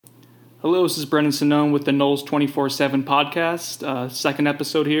Hello, this is Brendan Sinone with the Knowles 24/7 podcast. Second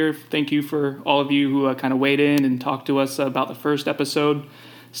episode here. Thank you for all of you who kind of weighed in and talked to us about the first episode.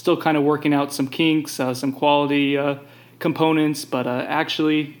 Still kind of working out some kinks, some quality components, but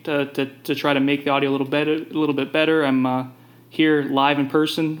actually to try to make the audio a little bit better, I'm here live in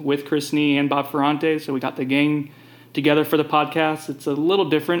person with Chris Nee and Bob Ferrante. So we got the gang together for the podcast. It's a little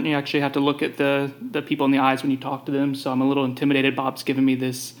different. You actually have to look at the people in the eyes when you talk to them. So I'm a little intimidated. Bob's giving me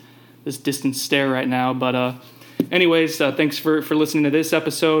this distant stare right now. But anyways, thanks for listening to this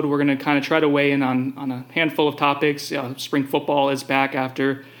episode. We're going to kind of try to weigh in on a handful of topics. Spring football is back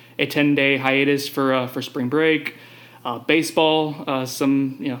after a 10-day hiatus for spring break. Baseball,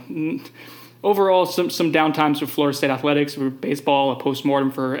 overall some downtimes for Florida State athletics. For baseball, a postmortem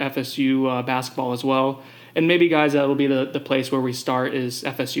for FSU basketball as well. And maybe, guys, that'll be the place where we start is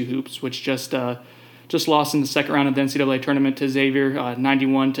FSU hoops, which just lost in the second round of the NCAA tournament to Xavier,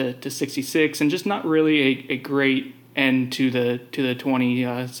 91-66, and just not really a great end to the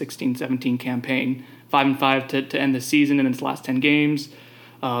 2016-17 campaign. 5-5 to end the season in its last 10 games.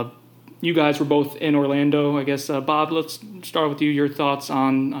 You guys were both in Orlando. I guess, Bob, let's start with you. Your thoughts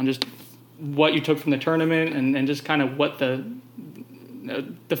on just what you took from the tournament and just kind of what the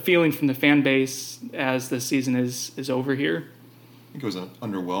feeling from the fan base as the season is over here. I think it was an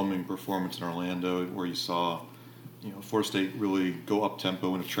underwhelming performance in Orlando where you saw, Florida State really go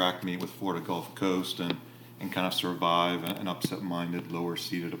up-tempo in a track meet with Florida Gulf Coast and kind of survive an upset-minded,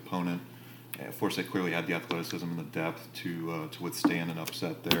 lower-seeded opponent. Florida State clearly had the athleticism and the depth to withstand an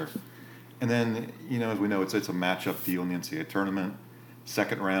upset there. And then, as we know, it's a matchup deal in the NCAA tournament.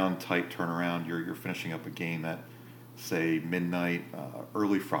 Second round, tight turnaround. You're finishing up a game at, say, midnight,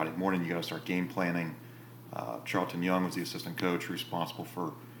 early Friday morning. You got to start game planning. Charlton Young was the assistant coach responsible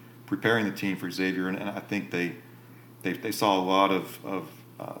for preparing the team for Xavier, and I think they saw a lot of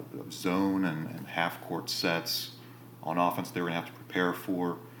zone and half-court sets on offense they were going to have to prepare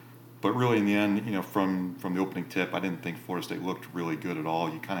for. But really, in the end, from the opening tip, I didn't think Florida State looked really good at all.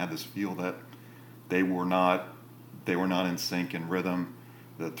 You kind of had this feel that they were not in sync and rhythm.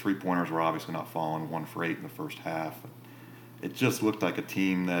 The three-pointers were obviously not falling, 1 for 8 in the first half. It just looked like a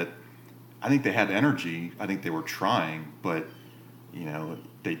team that I think they had energy. I think they were trying, but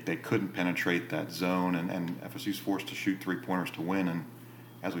they couldn't penetrate that zone, and FSU's forced to shoot three-pointers to win. And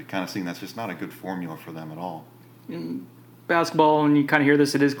as we've kind of seen, that's just not a good formula for them at all. In basketball, when you kind of hear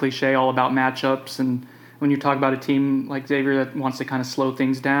this, it is cliche, all about matchups. And when you talk about a team like Xavier that wants to kind of slow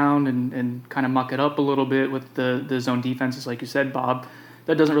things down and kind of muck it up a little bit with the zone defenses, like you said, Bob,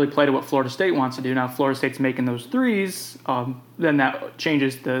 that doesn't really play to what Florida State wants to do. Now, if Florida State's making those threes, then that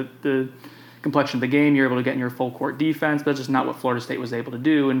changes the complexion of the game. You're able to get in your full court defense. That's just not what Florida State was able to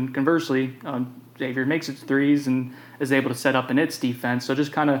do. And conversely, Xavier makes its threes and is able to set up in its defense. So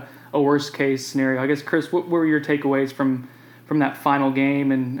just kind of a worst case scenario. I guess, Chris, what were your takeaways from that final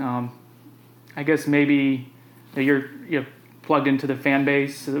game? And I guess maybe you're plugged into the fan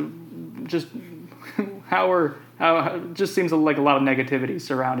base. Just how it just seems like a lot of negativity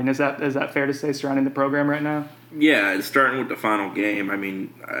surrounding. Is that fair to say surrounding the program right now? Yeah, starting with the final game, I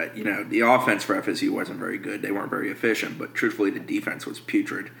mean, the offense for FSU wasn't very good. They weren't very efficient, but truthfully, the defense was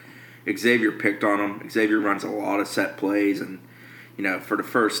putrid. Xavier picked on them. Xavier runs a lot of set plays, and, for the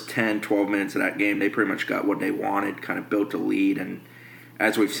first 10, 12 minutes of that game, they pretty much got what they wanted, kind of built a lead, and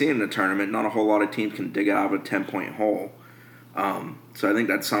as we've seen in the tournament, not a whole lot of teams can dig out of a 10-point hole. So I think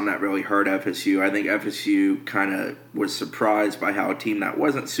that's something that really hurt FSU. I think FSU kind of was surprised by how a team that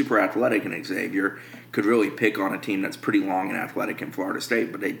wasn't super athletic in Xavier could really pick on a team that's pretty long and athletic in Florida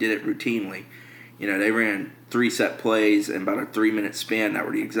State, but they did it routinely. They ran 3 set plays in about a 3-minute span that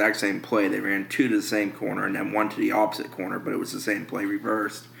were the exact same play. They ran 2 to the same corner and then 1 to the opposite corner, but it was the same play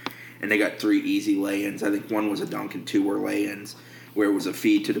reversed. And they got 3 easy lay-ins. I think 1 was a dunk and 2 were lay-ins, where it was a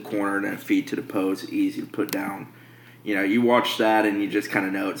feed to the corner and then a feed to the post, easy to put down. You watch that and you just kind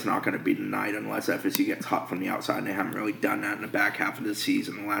of know it's not going to be the night unless FSU gets hot from the outside, and they haven't really done that in the back half of the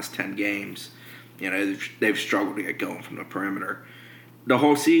season. The last 10 games, they've struggled to get going from the perimeter. The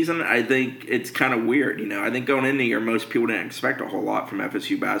whole season, I think it's kind of weird. I think going into the year, most people didn't expect a whole lot from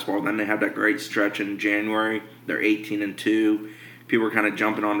FSU basketball. Then they have that great stretch in January. They're 18-2. People are kind of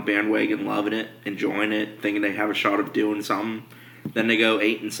jumping on the bandwagon, loving it, enjoying it, thinking they have a shot of doing something. Then they go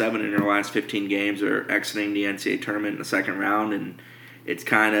 8-7 in their last 15 games. They're exiting the NCAA tournament in the second round, and it's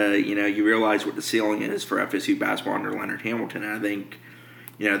kind of, you realize what the ceiling is for FSU basketball under Leonard Hamilton. And I think,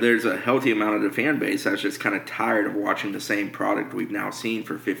 there's a healthy amount of the fan base that's just kind of tired of watching the same product we've now seen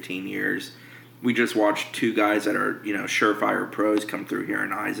for 15 years. We just watched 2 guys that are, surefire pros come through here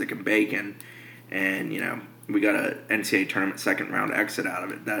in Isaac and Bacon. And, we got a NCAA tournament second round exit out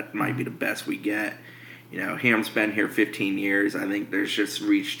of it. That might be the best we get. Ham's been here 15 years. I think there's just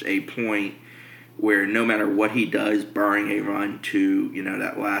reached a point where no matter what he does, barring a run to,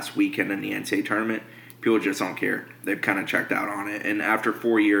 that last weekend in the NCAA tournament, people just don't care. They've kind of checked out on it. And after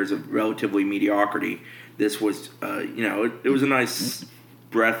 4 years of relatively mediocrity, this was, it was a nice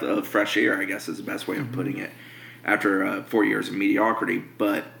breath of fresh air, I guess is the best way of putting it, after 4 years of mediocrity.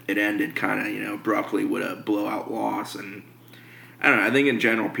 But it ended kind of, abruptly with a blowout loss. And I don't know. I think in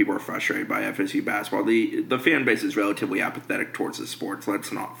general people are frustrated by FSU basketball. The fan base is relatively apathetic towards the sports.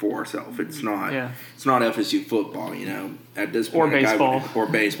 Let's not fool ourselves. It's not FSU football. At this point, or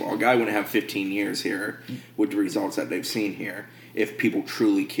baseball. A guy wouldn't have 15 years here with the results that they've seen here if people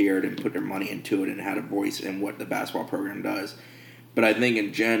truly cared and put their money into it and had a voice in what the basketball program does. But I think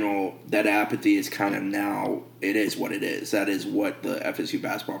in general that apathy is kind of now it is what it is. That is what the FSU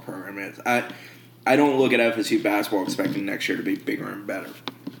basketball program is. I don't look at FSU basketball expecting next year to be bigger and better.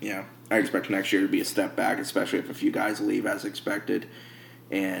 I expect next year to be a step back, especially if a few guys leave as expected.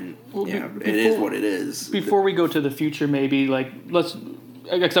 And it is what it is. Before we go to the future, maybe because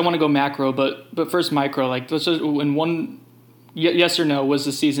I want to go macro, but first micro. Let's just in one, yes or no, was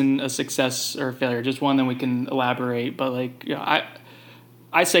the season a success or a failure? Just one, then we can elaborate. But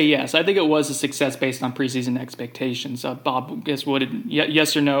I say yes. I think it was a success based on preseason expectations. Bob, guess what?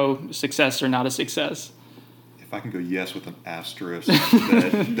 Yes or no, success or not a success? If I can go yes with an asterisk,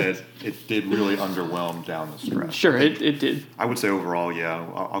 that it did really underwhelm down the stretch. Sure, it did. I would say overall, yeah,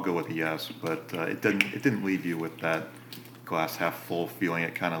 I'll go with a yes, but it didn't leave you with that glass half full feeling.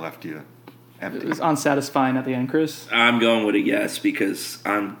 It kind of left you empty. It was unsatisfying at the end, Chris. I'm going with a yes because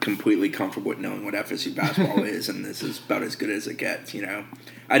I'm completely comfortable with knowing what FSU basketball is, and this is about as good as it gets.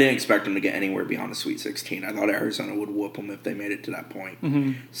 I didn't expect them to get anywhere beyond the Sweet 16. I thought Arizona would whoop them if they made it to that point.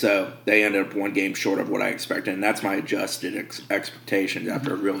 Mm-hmm. So they ended up one game short of what I expected, and that's my adjusted expectations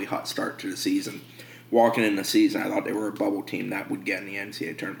after a really hot start to the season. Walking in the season, I thought they were a bubble team that would get in the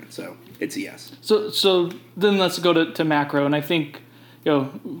NCAA tournament. So it's a yes. So then let's go to macro, and I think.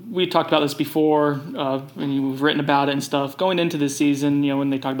 We talked about this before, and you've written about it and stuff. Going into this season, when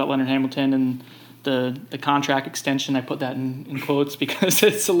they talked about Leonard Hamilton and the contract extension, I put that in quotes because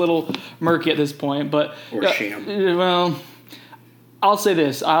it's a little murky at this point. But sham. Well, I'll say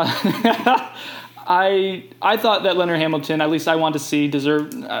this: I thought that Leonard Hamilton, at least I wanted to see,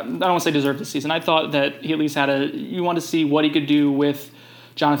 deserved. I don't want to say deserved this season. I thought that he at least you want to see what he could do with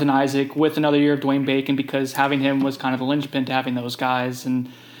Jonathan Isaac, with another year of Dwayne Bacon, because having him was kind of the linchpin to having those guys, and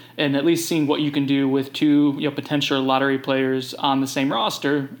at least seeing what you can do with two potential lottery players on the same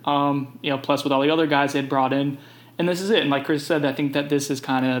roster, plus with all the other guys they had brought in, and this is it. And like Chris said, I think that this is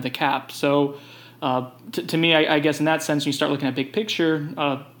kind of the cap. So to me, I guess in that sense, when you start looking at big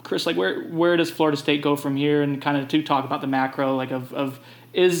picture, Chris, where does Florida State go from here? And kind of to talk about the macro, of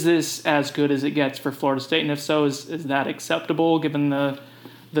is this as good as it gets for Florida State, and if so, is that acceptable given the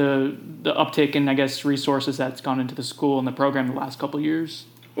uptick in, I guess, resources that's gone into the school and the program the last couple of years?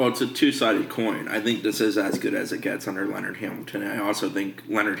 Well, it's a two-sided coin. I think this is as good as it gets under Leonard Hamilton. I also think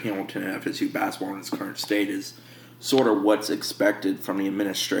Leonard Hamilton and FSU basketball in its current state is sort of what's expected from the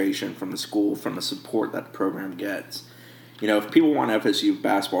administration, from the school, from the support that the program gets. If people want FSU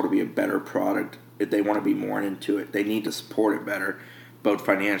basketball to be a better product, if they want to be more into it, they need to support it better, both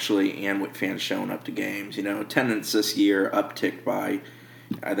financially and with fans showing up to games. Attendance this year upticked by,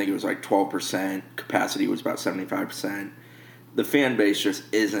 I think it was 12%. Capacity was about 75%. The fan base just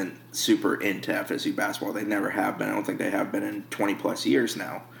isn't super into FSU basketball. They never have been. I don't think they have been in 20-plus years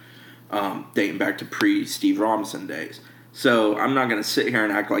now, dating back to pre-Steve Robinson days. So I'm not going to sit here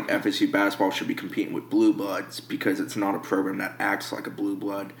and act like FSU basketball should be competing with Blue Bloods because it's not a program that acts like a Blue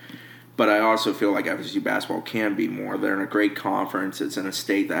Blood. But I also feel like FSU basketball can be more. They're in a great conference. It's in a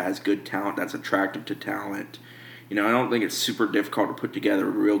state that has good talent, that's attractive to talent. I don't think it's super difficult to put together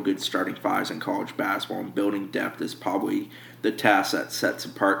real good starting fives in college basketball, and building depth is probably the task that sets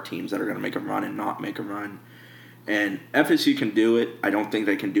apart teams that are going to make a run and not make a run. And FSU can do it. I don't think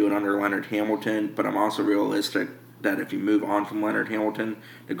they can do it under Leonard Hamilton, but I'm also realistic that if you move on from Leonard Hamilton,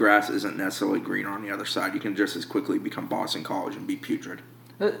 the grass isn't necessarily green on the other side. You can just as quickly become Boston College and be putrid.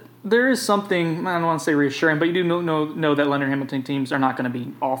 There is something, I don't want to say reassuring, but you do know that Leonard Hamilton teams are not going to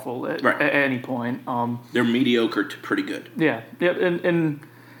be awful at any point. They're mediocre to pretty good. Yeah, and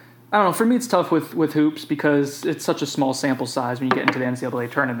I don't know. For me, it's tough with hoops because it's such a small sample size when you get into the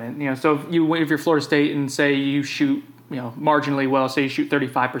NCAA tournament. So if you're Florida State and say you shoot marginally well, say you shoot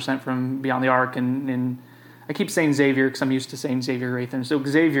 35% from beyond the arc, and I keep saying Xavier because I'm used to saying Xavier Raytheon. So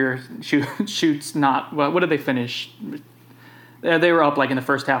Xavier shoots not well. What did they finish? They were up like in the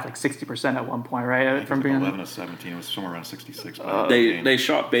first half, like 60% at one point, right? I think From it was being 11 to 17. It was somewhere around 66. They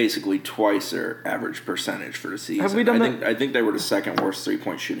shot basically twice their average percentage for the season. Have we done that? I think they were the second worst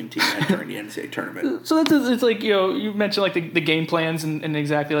 3-point shooting team entering the NCAA tournament. So it's like, you mentioned like the game plans and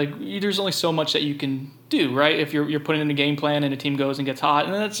exactly like there's only so much that you can do, right? If you're putting in a game plan and a team goes and gets hot,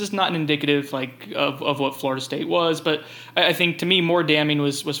 and that's just not an indicative like of what Florida State was. But I think to me more damning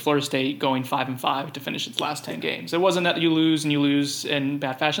was Florida State going 5-5 to finish its last 10 games. It wasn't that you lose in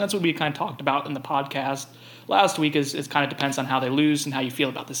bad fashion. That's what we kind of talked about in the podcast last week. Is kind of depends on how they lose and how you feel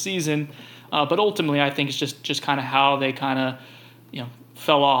about the season. But ultimately, I think it's just kind of how they kind of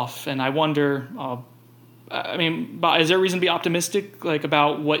fell off. And I wonder. Is there a reason to be optimistic, like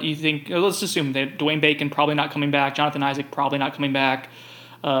about what you think? Let's assume that Dwayne Bacon probably not coming back, Jonathan Isaac probably not coming back,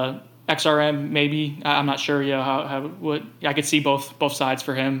 XRM maybe. I'm not sure. I could see both sides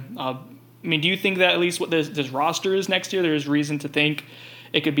for him. Do you think that at least what this roster is next year, there's reason to think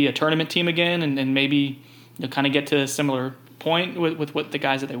it could be a tournament team again, and maybe kind of get to a similar point with what the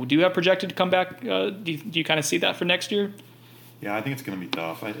guys that they do have projected to come back? Do you kind of see that for next year? Yeah, I think it's going to be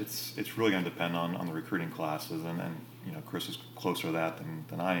tough. It's really going to depend on the recruiting classes, and Chris is closer to that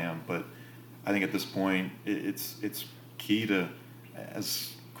than I am. But I think at this point, it's key to,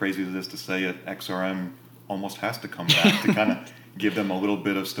 as crazy as it is to say it, XRM almost has to come back to kind of give them a little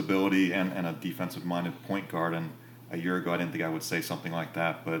bit of stability and a defensive-minded point guard. And a year ago, I didn't think I would say something like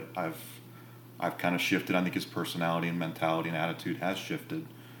that, but I've kind of shifted. I think his personality and mentality and attitude has shifted.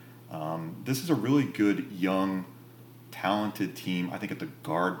 This is a really good young, talented team, I think, at the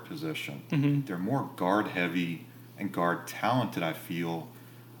guard position. Mm-hmm. They're more guard heavy and guard talented, I feel.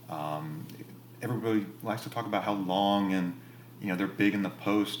 Everybody likes to talk about how long and they're big in the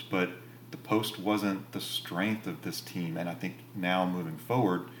post, but the post wasn't the strength of this team. And I think now moving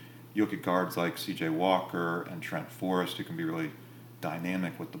forward, you look at guards like CJ Walker and Trent Forrest, who can be really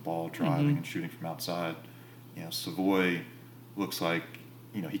dynamic with the ball, driving mm-hmm. and shooting from outside. Savoy looks like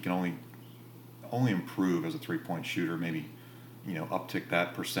he can only improve as a 3-point shooter, maybe, uptick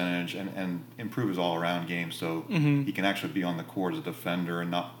that percentage and improve his all-around game so mm-hmm. he can actually be on the court as a defender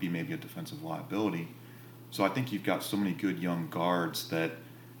and not be maybe a defensive liability. So I think you've got so many good young guards that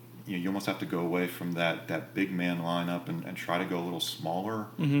you almost have to go away from that big man lineup and try to go a little smaller,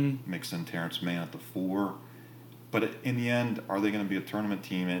 mm-hmm. mix in Terrence Mann at the 4. But in the end, are they going to be a tournament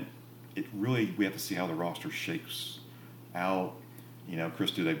team? It really, we have to see how the roster shakes out.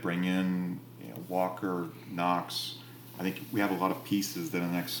 Chris, do they bring in Walker, Knox? I think we have a lot of pieces that in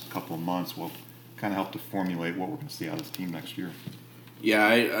the next couple of months will kind of help to formulate what we're going to see out of this team next year. Yeah,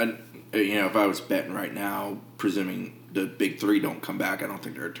 I if I was betting right now, presuming the big three don't come back, I don't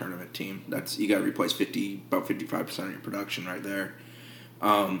think they're a tournament team. You got to replace about 55% of your production right there.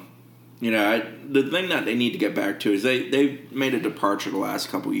 The thing that they need to get back to is they've made a departure the last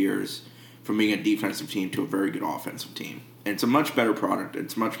couple of years from being a defensive team to a very good offensive team. And it's a much better product.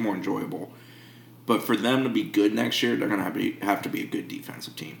 It's much more enjoyable. But for them to be good next year, they're going to have to be a good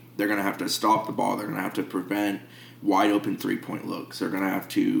defensive team. They're going to have to stop the ball. They're going to have to prevent wide open 3-point looks. They're going to have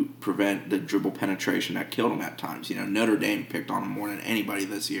to prevent the dribble penetration that killed them at times. Notre Dame picked on them more than anybody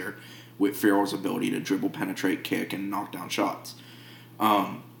this year with Farrell's ability to dribble, penetrate, kick, and knock down shots.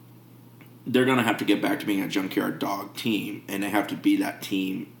 They're going to have to get back to being a junkyard dog team, and they have to be that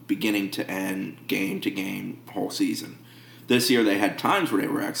team beginning to end, game to game, whole season. This year they had times where they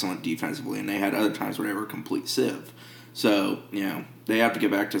were excellent defensively, and they had other times where they were a complete sieve. So, they have to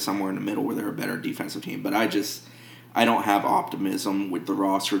get back to somewhere in the middle where they're a better defensive team. But I don't have optimism with the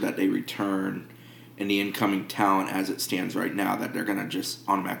roster that they return and the incoming talent as it stands right now that they're going to just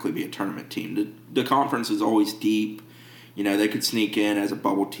automatically be a tournament team. The conference is always deep. They could sneak in as a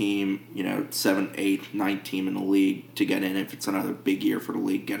bubble team, 7, 8, 9 team in the league to get in if it's another big year for the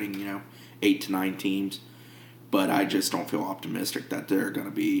league, getting, 8 to 9 teams. But I just don't feel optimistic that they're going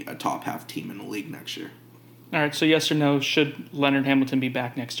to be a top half team in the league next year. All right, so yes or no, should Leonard Hamilton be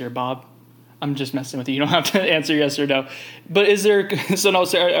back next year, Bob? I'm just messing with you. You don't have to answer yes or no. But are they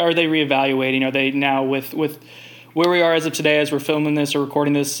reevaluating? Are they now with where we are as of today, as we're filming this or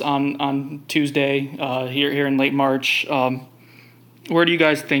recording this on Tuesday here in late March, where do you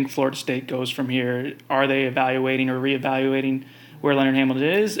guys think Florida State goes from here? Are they evaluating or reevaluating where Leonard Hamilton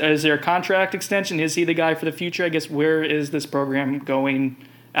is? Is there a contract extension? Is he the guy for the future? I guess where is this program going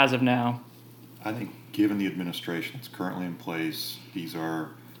as of now? I think given the administration that's currently in place, these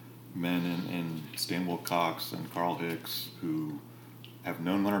are men in Stan Wilcox and Carl Hicks who have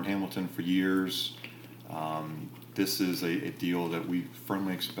known Leonard Hamilton for years. This is a deal that we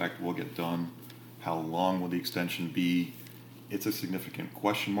firmly expect will get done. How long will the extension be? It's a significant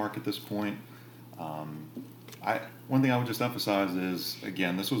question mark at this point. One thing I would just emphasize is,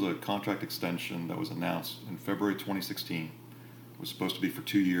 again, this was a contract extension that was announced in February 2016. It was supposed to be for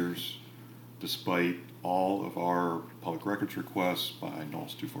 2 years, despite all of our public records requests by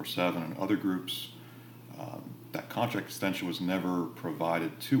Knowles 247 and other groups. That contract extension was never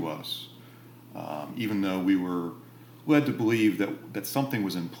provided to us, even though we were led to believe that something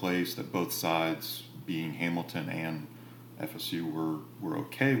was in place, that both sides, being Hamilton and FSU, were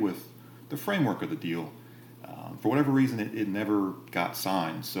okay with the framework of the deal. For whatever reason, it never got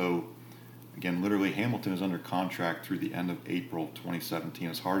signed. So, again, literally Hamilton is under contract through the end of April 2017.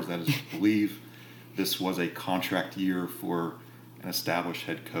 As hard as that is to believe, this was a contract year for an established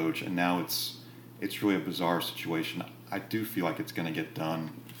head coach, and now it's really a bizarre situation. I do feel like it's going to get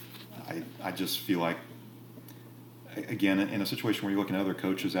done. I just feel like, again, in a situation where you're looking at other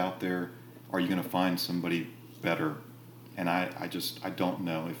coaches out there, are you going to find somebody better? And I don't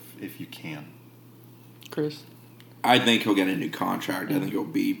know if you can. Chris? I think he'll get a new contract. I think it'll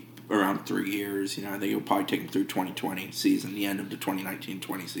be around 3 years. I think it'll probably take him through 2020 season, the end of the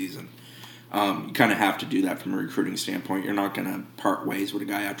 2019-20 season. You kind of have to do that from a recruiting standpoint. You're not going to part ways with a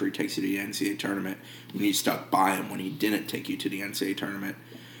guy after he takes you to the NCAA tournament when you stuck by him when he didn't take you to the NCAA tournament.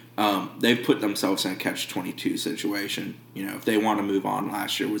 They've put themselves in a catch-22 situation. If they want to move on,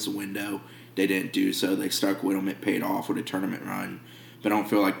 last year was a window. They didn't do so. They stuck with him. It paid off with a tournament run. But I don't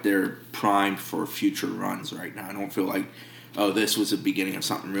feel like they're primed for future runs right now. I don't feel like, this was the beginning of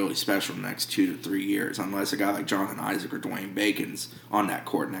something really special in the next 2 to 3 years. Unless a guy like Jonathan Isaac or Dwayne Bacon's on that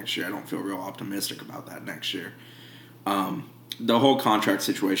court next year, I don't feel real optimistic about that next year. The whole contract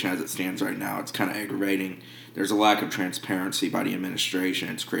situation as it stands right now, it's kind of aggravating. There's a lack of transparency by the administration.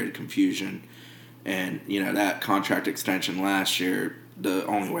 It's created confusion. And, that contract extension last year, the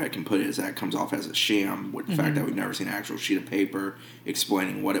only way I can put it is that it comes off as a sham with the fact that we've never seen an actual sheet of paper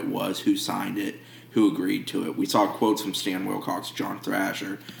explaining what it was, who signed it, who agreed to it. We saw quotes from Stan Wilcox, John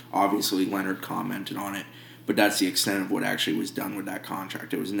Thrasher. Obviously, Leonard commented on it. But that's the extent of what actually was done with that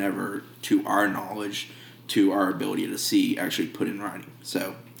contract. It was never, to our knowledge, to our ability to see, actually put in writing.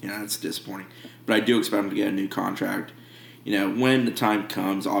 So, that's disappointing. But I do expect him to get a new contract. When the time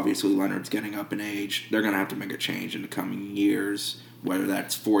comes, obviously Leonard's getting up in age. They're going to have to make a change in the coming years, whether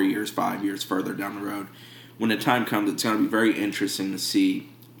that's 4 years, 5 years further down the road. When the time comes, it's going to be very interesting to see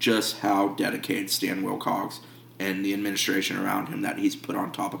just how dedicated Stan Wilcox and the administration around him that he's put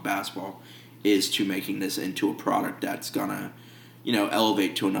on top of basketball is to making this into a product that's going to,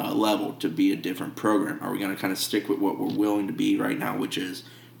 elevate to another level, to be a different program. Are we going to kind of stick with what we're willing to be right now, which is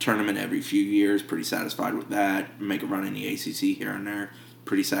tournament every few years, pretty satisfied with that, make a run in the ACC here and there,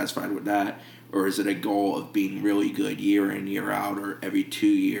 pretty satisfied with that? Or is it a goal of being really good year in, year out, or every 2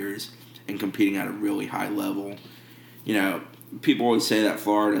 years and competing at a really high level? People always say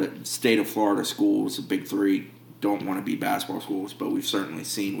that state of Florida schools, the Big Three, don't want to be basketball schools, but we've certainly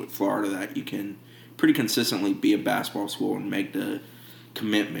seen with Florida that you can pretty consistently be a basketball school and make the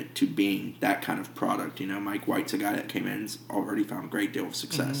commitment to being that kind of product. Mike White's a guy that came in and already found a great deal of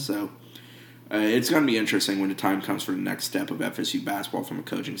success. So it's going to be interesting when the time comes for the next step of FSU basketball from a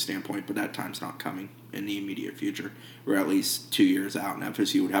coaching standpoint, but that time's not coming in the immediate future. We're at least 2 years out, and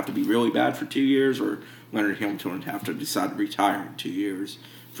FSU would have to be really bad for 2 years, or Leonard Hamilton would have to decide to retire in 2 years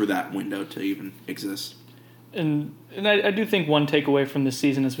for that window to even exist. And I do think one takeaway from this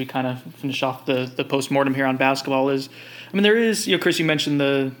season as we kind of finish off the postmortem here on basketball is, there is, Chris, you mentioned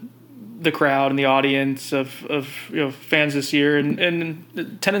the crowd and the audience of fans this year, and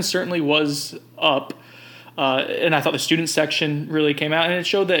attendance certainly was up. And I thought the student section really came out, and it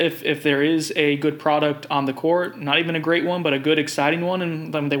showed that if there is a good product on the court, not even a great one, but a good, exciting one,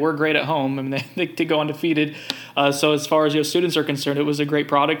 and they were great at home. They did go undefeated. So as far as students are concerned, it was a great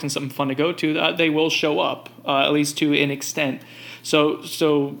product and something fun to go to. They will show up, at least to an extent. So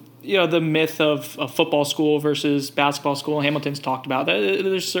the myth of football school versus basketball school, Hamilton's talked about that.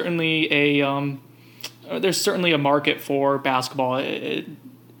 There's certainly a market for basketball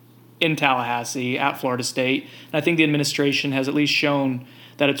in Tallahassee at Florida State. And I think the administration has at least shown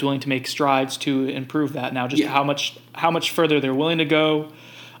that it's willing to make strides to improve that. Now, just how much further they're willing to go,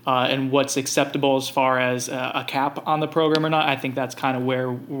 and what's acceptable as far as a cap on the program or not, I think that's kind of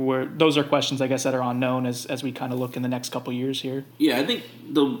where those are questions, I guess, that are unknown as we kind of look in the next couple years here. Yeah, I think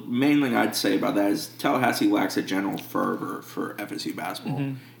the main thing I'd say about that is Tallahassee lacks a general fervor for FSU basketball.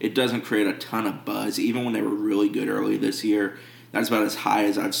 Mm-hmm. It doesn't create a ton of buzz. Even when they were really good early this year, that's about as high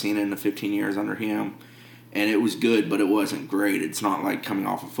as I've seen it in the 15 years under him. And it was good, but it wasn't great. It's not like coming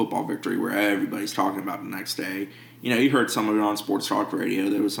off a football victory where everybody's talking about it the next day. You heard some of it on sports talk radio.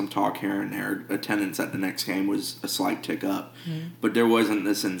 There was some talk here and there. Attendance at the next game was a slight tick up. Mm-hmm. But there wasn't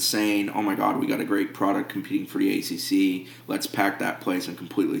this insane, oh my God, we got a great product competing for the ACC. Let's pack that place and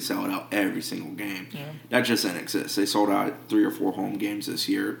completely sell it out every single game. Yeah. That just didn't exist. They sold out 3 or 4 home games this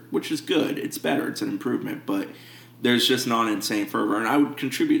year, which is good. It's better. It's an improvement. But there's just not insane fervor. And I would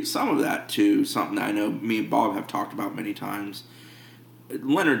contribute some of that to something that I know me and Bob have talked about many times.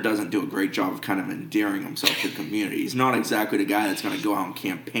 Leonard doesn't do a great job of kind of endearing himself to the community. He's not exactly the guy that's going to go out and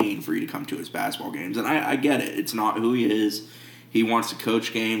campaign for you to come to his basketball games. And I get it. It's not who he is. He wants to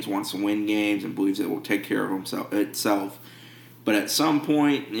coach games, wants to win games, and believes it will take care of itself. But at some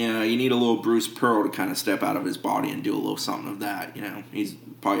point, you need a little Bruce Pearl to kind of step out of his body and do a little something of that. He's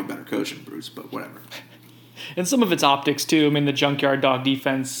probably a better coach than Bruce, but whatever. And some of its optics, too. I mean, the junkyard dog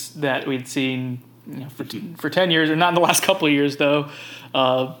defense that we'd seen for 10 years, or not in the last couple of years, though,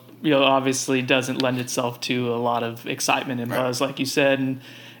 obviously doesn't lend itself to a lot of excitement and buzz, like you said.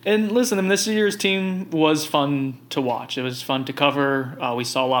 And listen, this year's team was fun to watch. It was fun to cover. We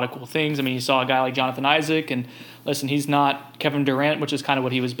saw a lot of cool things. I mean, you saw a guy like Jonathan Isaac, and listen, he's not Kevin Durant, which is kind of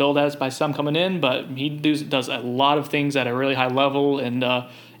what he was billed as by some coming in, but he does a lot of things at a really high level. And,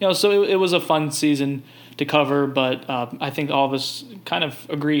 so it was a fun season to cover, but I think all of us kind of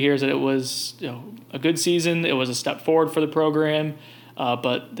agree here is that it was a good season. It was a step forward for the program,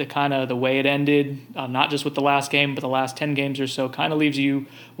 but the way it ended, not just with the last game, but the last 10 games or so, kind of leaves you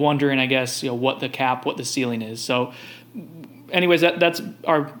wondering, I guess, what the ceiling is. So anyways, that's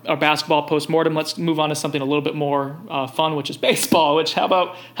our basketball postmortem. Let's move on to something a little bit more fun, which is baseball. How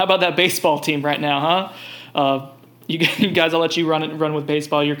about that baseball team right now, huh? You guys, I'll let you run with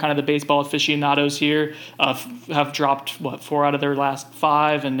baseball. You're kind of the baseball aficionados here. Have dropped 4 out of their last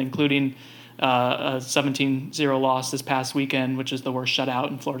 5, and including a 17-0 loss this past weekend, which is the worst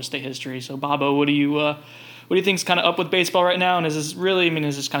shutout in Florida State history. So, Bobo, what do you think's kind of up with baseball right now? And is this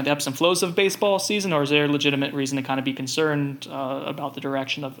kind of the ebbs and flows of baseball season, or is there a legitimate reason to kind of be concerned about the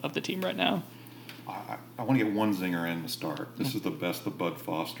direction of the team right now? I want to get one zinger in to start. This is the best the Bud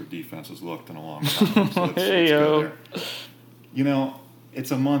Foster defense has looked in a long time. So let's go there.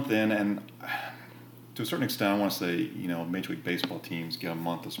 It's a month in, and to a certain extent, I want to say, Major League Baseball teams get a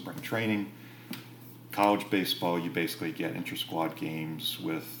month of spring training. College baseball, you basically get inter-squad games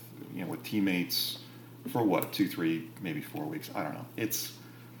with teammates for 2, 3, maybe 4 weeks. I don't know.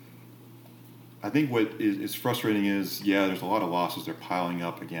 I think what is frustrating is, there's a lot of losses. They're piling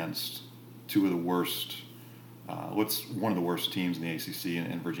up against two of the worst, one of the worst teams in the ACC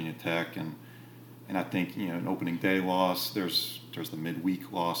and Virginia Tech, and I think an opening day loss. There's the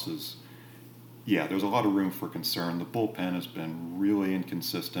midweek losses. There's a lot of room for concern. The bullpen has been really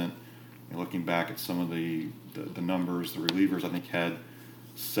inconsistent. Looking back at some of the numbers, the relievers I think had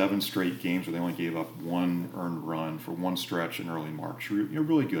 7 straight games where they only gave up 1 earned run for one stretch in early March.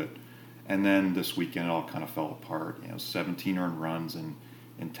 Really good. And then this weekend it all kind of fell apart. 17 earned runs in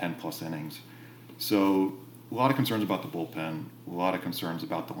 10-plus innings. So a lot of concerns about the bullpen, a lot of concerns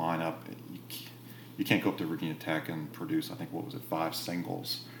about the lineup. You can't go up to Virginia Tech and produce, I think, 5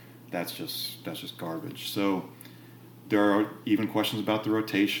 singles. That's just garbage. So there are even questions about the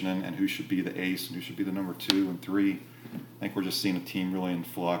rotation and who should be the ace and who should be the number 2 and 3. I think we're just seeing a team really in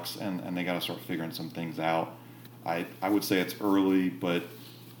flux, and they got to start figuring some things out. I would say it's early, but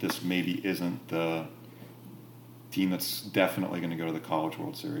this maybe isn't the team that's definitely going to go to the College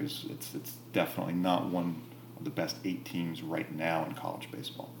World Series. It's definitely not one of the best 8 teams right now in college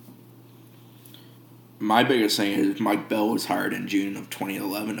baseball. My biggest thing is Mike Bell was hired in June of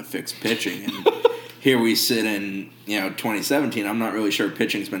 2011 to fix pitching, and here we sit in 2017. I'm not really sure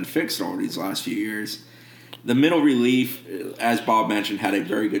pitching's been fixed over these last few years. The middle relief, as Bob mentioned, had a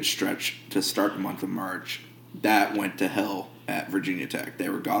very good stretch to start the month of March. That went to hell at Virginia Tech. They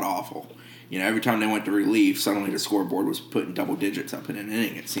were god-awful. Every time they went to relief, suddenly the scoreboard was putting double digits up in an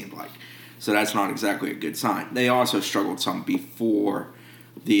inning, it seemed like. So that's not exactly a good sign. They also struggled some before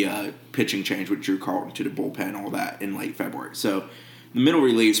the pitching change with Drew Carlton to the bullpen, all that, in late February. So the middle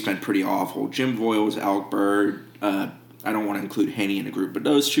relief's been pretty awful. Jim Voiles, Alec Bird, I don't want to include Haney in the group, but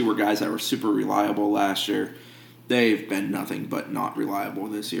those 2 were guys that were super reliable last year. They've been nothing but not reliable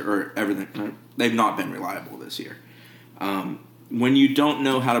this year, or everything. They've not been reliable this year. When you don't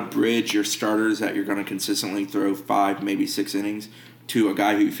know how to bridge your starters that you're going to consistently throw 5, maybe 6 innings to a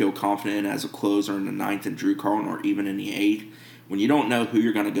guy who you feel confident in as a closer in the 9th and Drew Carlton, or even in the 8th, when you don't know who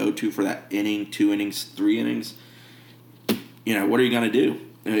you're going to go to for that inning, 2 innings, 3 innings, what are you going to do?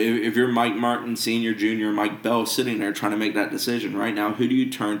 if you're Mike Martin, Sr., Jr., Mike Bell sitting there trying to make that decision right now, who do you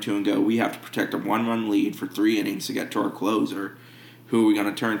turn to and go, we have to protect a 1-run lead for 3 innings to get to our closer? Who are we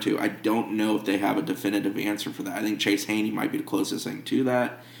going to turn to? I don't know if they have a definitive answer for that. I think Chase Haney might be the closest thing to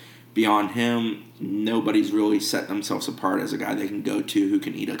that. Beyond him, nobody's really set themselves apart as a guy they can go to who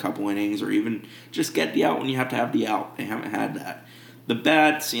can eat a couple innings or even just get the out when you have to have the out. They haven't had that. The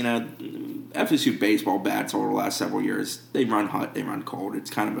bats, FSU baseball bats over the last several years, they run hot, they run cold. It's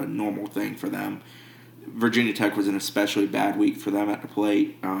kind of a normal thing for them. Virginia Tech was an especially bad week for them at the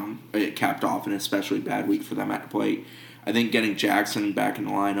plate. It capped off an especially bad week for them at the plate. I think getting Jackson back in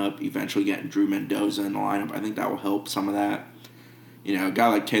the lineup, eventually getting Drew Mendoza in the lineup, I think that will help some of that. A guy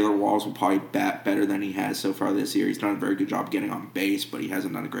like Taylor Walls will probably bat better than he has so far this year. He's done a very good job getting on base, but he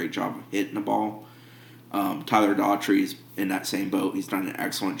hasn't done a great job of hitting the ball. Tyler Daughtry's in that same boat. He's done an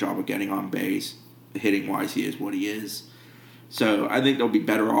excellent job of getting on base. Hitting-wise, he is what he is. So I think they'll be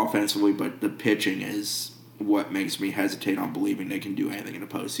better offensively, but the pitching is what makes me hesitate on believing they can do anything in the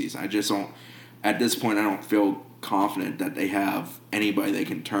postseason. I just don't – at this point, I don't feel confident that they have anybody they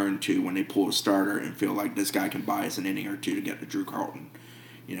can turn to when they pull a starter and feel like this guy can buy us an inning or two to get to Drew Carlton.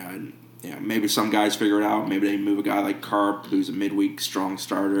 Maybe some guys figure it out. Maybe they move a guy like Carp, who's a midweek strong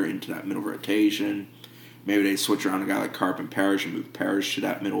starter, into that middle rotation. Maybe they switch around a guy like Carp and Parrish and move Parrish to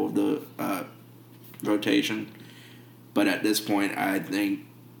that middle of the rotation. But at this point, I think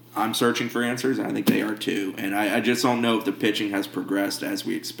I'm searching for answers, and I think they are too. And I just don't know if the pitching has progressed as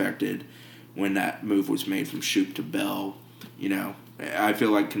we expected when that move was made from Shoop to Bell. I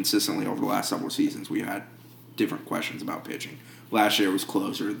feel like consistently over the last several seasons we had different questions about pitching. Last year it was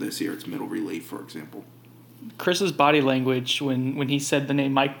closer. This year it's middle relief, for example. Chris's body language when he said the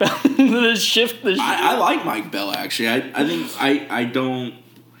name Mike Bell, the shift. I like Mike Bell, actually.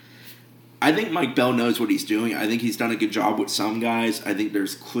 I think Mike Bell knows what he's doing. I think he's done a good job with some guys. I think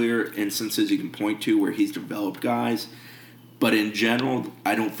there's clear instances you can point to where he's developed guys. But in general,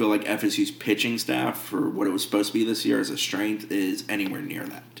 I don't feel like FSU's pitching staff, for what it was supposed to be this year as a strength, is anywhere near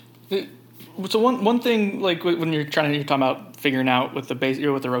that. So one thing, like when you're talking about figuring out with the base,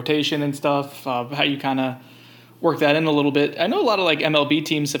 with the rotation and stuff, how you kind of work that in a little bit. I know a lot of like MLB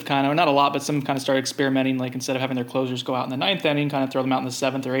teams have kind of, not a lot, but some kind of started experimenting. Like instead of having their closers go out in the 9th inning, kind of throw them out in the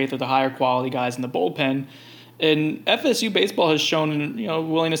 7th or 8th, or the higher quality guys in the bullpen. And FSU baseball has shown,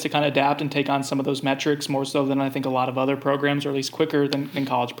 willingness to kind of adapt and take on some of those metrics more so than I think a lot of other programs, or at least quicker than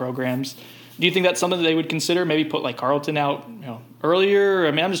college programs. Do you think that's something that they would consider? Maybe put like Carleton out, earlier.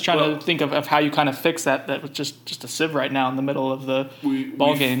 I mean, I'm just trying to think of how you kind of fix that. That was just a sieve right now in the middle of the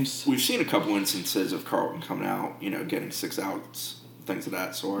ball games. We've seen a couple instances of Carleton coming out, getting 6 outs, things of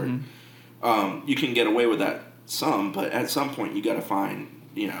that sort. Mm-hmm. You can get away with that some, but at some point you got to find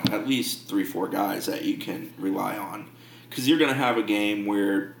at least 3-4 guys that you can rely on, because you're going to have a game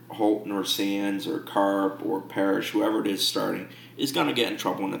where Holton or Sands or Carp or Parrish, whoever it is starting, is going to get in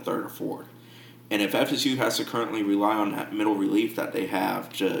trouble in the 3rd or 4th. And if FSU has to currently rely on that middle relief that they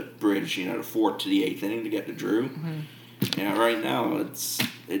have to bridge, the 4th to the 8th inning to get to Drew, right now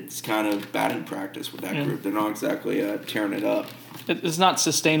it's kind of batting practice with that group. They're not exactly tearing it up. It's not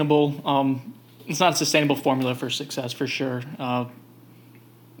sustainable. It's not a sustainable formula for success for sure.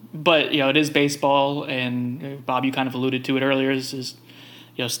 But it is baseball, and Bob, you kind of alluded to it earlier. This is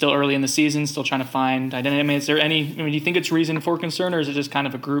still early in the season, still trying to find identity. I mean, is there any? Do you think it's reason for concern, or is it just kind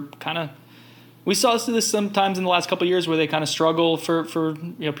of a group kind of? We saw this sometimes in the last couple of years where they kind of struggle for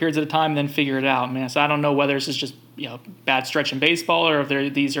periods at a time, and then figure it out. So I don't know whether this is just bad stretch in baseball, or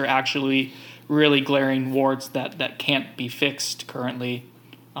if these are actually really glaring warts that can't be fixed currently.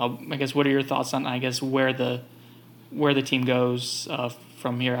 I guess what are your thoughts on where the team goes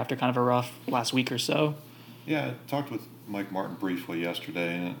from here after kind of a rough last week or so? Yeah, I talked with Mike Martin briefly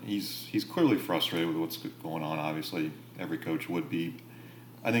yesterday, and he's clearly frustrated with what's going on. Obviously, every coach would be.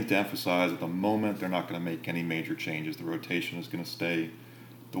 I think to emphasize, at the moment, they're not going to make any major changes. The rotation is going to stay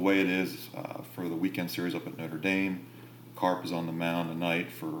the way it is for the weekend series up at Notre Dame. Carp is on the mound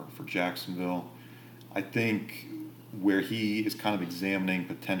tonight for Jacksonville. I think where he is kind of examining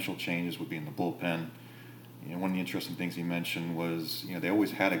potential changes would be in the bullpen. One of the interesting things he mentioned was, they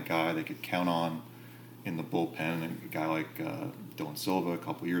always had a guy they could count on in the bullpen, a guy like Dylan Silva a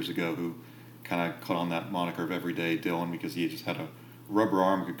couple years ago, who kind of caught on that moniker of everyday Dylan because he just had a rubber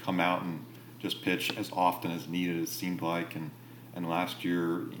arm, could come out and just pitch as often as needed, it seemed like. And last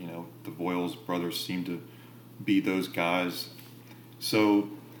year, the Voiles brothers seemed to be those guys. So,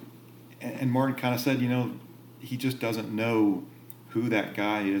 and Martin kind of said, he just doesn't know who that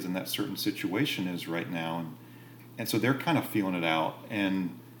guy is in that certain situation is right now. And so they're kind of feeling it out.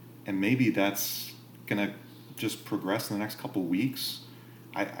 And maybe that's going to just progress in the next couple of weeks.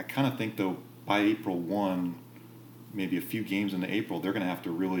 I kind of think, though, by April 1, maybe a few games into April, they're going to have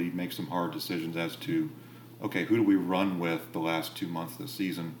to really make some hard decisions as to, okay, who do we run with the last 2 months of the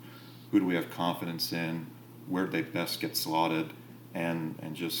season? Who do we have confidence in? Where do they best get slotted? And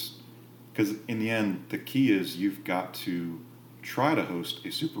just because in the end, the key is you've got to try to host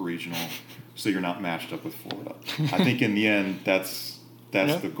a super regional so you're not matched up with Florida. I think in the end, that's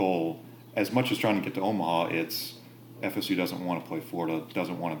the goal. As much as trying to get to Omaha, it's FSU doesn't want to play Florida,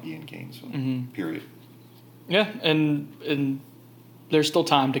 doesn't want to be in Gainesville, period. Yeah, and there's still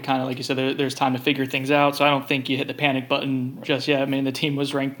time to kind of, like you said, there's time to figure things out. So I don't think you hit the panic button just yet. I mean, the team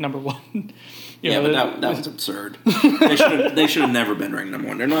was ranked number 1. But that was absurd. They should have never been ranked number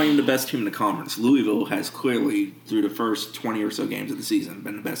 1. They're not even the best team in the conference. Louisville has clearly, through the first 20 or so games of the season,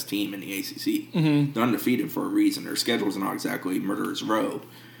 been the best team in the ACC. They're undefeated for a reason. Their schedule's not exactly murderer's row,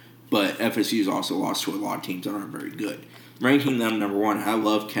 but FSU's also lost to a lot of teams that aren't very good. Ranking them number 1, I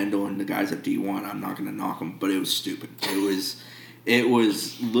love Kendall and the guys at D1. I'm not going to knock them, but it was stupid. It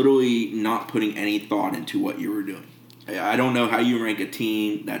was literally not putting any thought into what you were doing. I don't know how you rank a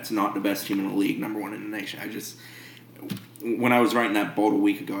team that's not the best team in the league number 1 in the nation. When I was writing that bold a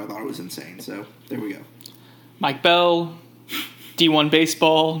week ago, I thought it was insane. So there we go. Mike Bell, D1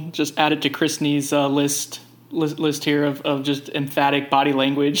 baseball, just added to Christney's list here of just emphatic body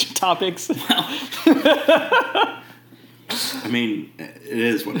language topics. I mean, it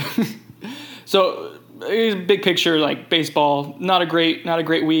is what it is. So, big picture, like baseball, not a great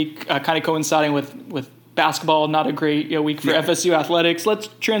week. Kind of coinciding with basketball, not a great week for FSU athletics. Let's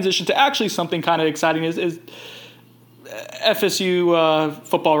transition to actually something kind of exciting. Is FSU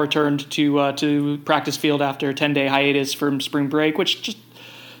football returned to practice field after a 10-day hiatus from spring break, which just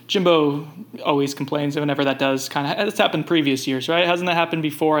Jimbo always complains whenever that does. Kind of, it's happened previous years, right? Hasn't that happened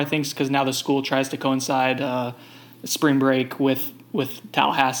before? I think because now the school tries to coincide spring break with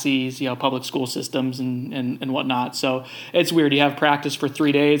Tallahassee's public school systems and whatnot. So it's weird. You have practice for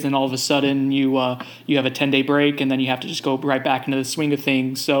 3 days, and all of a sudden you have a 10-day break, and then you have to just go right back into the swing of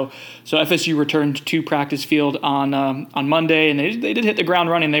things. So FSU returned to practice field on Monday, and they did hit the ground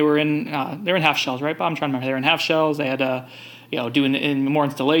running. They were in half shells, right, Bob? I'm trying to remember. They were in half shells. They had doing more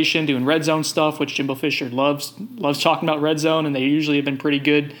installation, doing red zone stuff, which Jimbo Fisher loves talking about red zone, and they usually have been pretty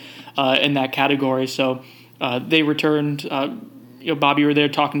good in that category. So they returned. Bob, you were there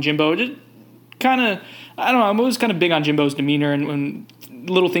talking to Jimbo. Just kind of, I don't know, I'm always kind of big on Jimbo's demeanor and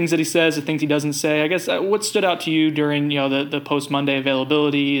little things that he says, the things he doesn't say. I guess what stood out to you during the post-Monday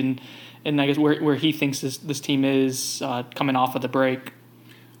availability and I guess where he thinks this team is coming off of the break?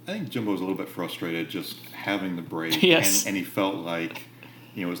 I think Jimbo was a little bit frustrated just having the break. Yes. And he felt like,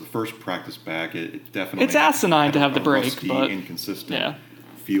 it was the first practice back. It definitely it's asinine to have the break, rusty, but inconsistent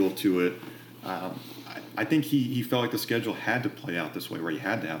feel to it. I think he felt like the schedule had to play out this way, where he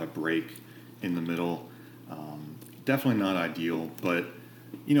had to have a break in the middle. Definitely not ideal, but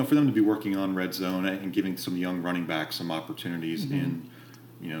for them to be working on red zone and giving some young running backs some opportunities in,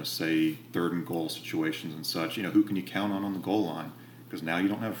 say 3rd and goal situations and such. Who can you count on the goal line? Because now you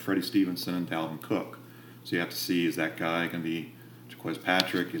don't have Freddie Stevenson and Dalvin Cook, so you have to see, is that guy going to be Jaquez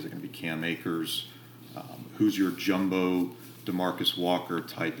Patrick? Is it going to be Cam Akers? Who's your jumbo DeMarcus Walker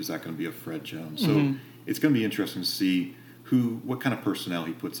type? Is that going to be a Fred Jones? So it's going to be interesting to see what kind of personnel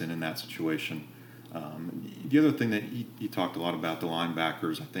he puts in that situation. The other thing that he talked a lot about, the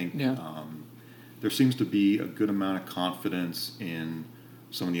linebackers, I think there seems to be a good amount of confidence in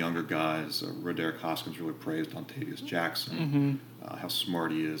some of the younger guys. Roderick Hoskins really praised Dontavius Jackson, how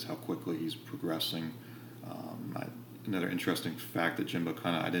smart he is, how quickly he's progressing. Another interesting fact that Jimbo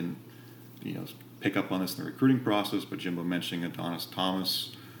I didn't pick up on this in the recruiting process, but Jimbo mentioning Adonis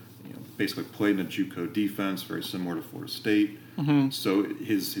Thomas, basically played in a JUCO defense, very similar to Florida State. So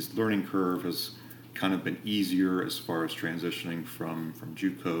his learning curve has kind of been easier as far as transitioning from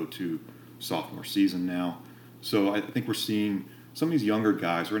JUCO to sophomore season now. So I think we're seeing some of these younger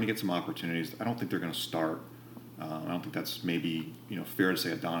guys are going to get some opportunities. I don't think they're going to start. I don't think that's maybe fair to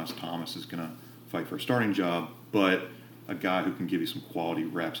say Adonis Thomas is going to fight for a starting job, but a guy who can give you some quality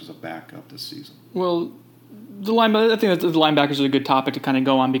reps as a backup this season. Well, I think that the linebackers are a good topic to kind of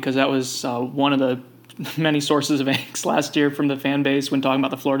go on, because that was one of the many sources of angst last year from the fan base when talking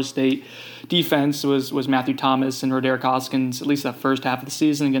about the Florida State defense was Matthew Thomas and Roderick Hoskins, at least that first half of the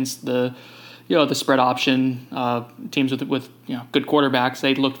season against the spread option teams with good quarterbacks.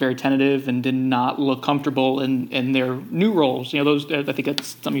 They looked very tentative and did not look comfortable in their new roles. Those, I think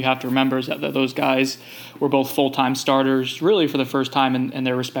that's something you have to remember, is that those guys were both full-time starters really for the first time in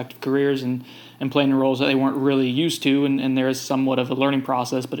their respective careers and playing in roles that they weren't really used to, and there is somewhat of a learning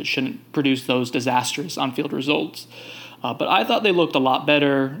process, but it shouldn't produce those disastrous on-field results. But I thought they looked a lot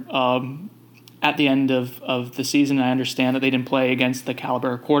better at the end of the season. I understand that they didn't play against the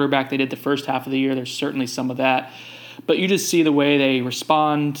caliber of quarterback they did the first half of the year. There's certainly some of that. But you just see the way they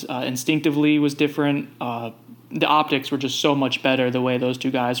respond instinctively was different. The optics were just so much better the way those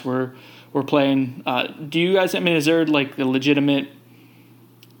two guys were playing. Do you guys, is there like the legitimate,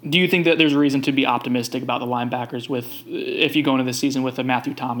 do you think that there's a reason to be optimistic about the linebackers if you go into the season with a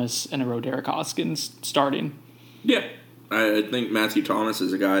Matthew Thomas and a Roderick Hoskins starting? Yeah. I think Matthew Thomas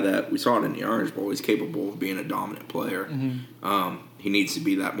is a guy that we saw it in the Orange Bowl. He's capable of being a dominant player. Mm-hmm. He needs to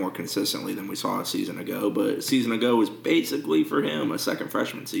be that more consistently than we saw a season ago. But a season ago was basically for him a second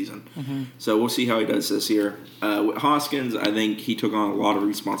freshman season. Mm-hmm. So we'll see how he does this year. With Hoskins, I think he took on a lot of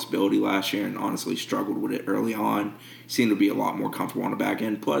responsibility last year and honestly struggled with it early on. He seemed to be a lot more comfortable on the back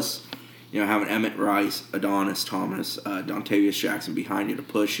end. Plus, having Emmett Rice, Adonis Thomas, Dontavius Jackson behind you to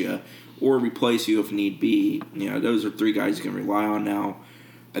push you or replace you if need be. Those are three guys you can rely on now.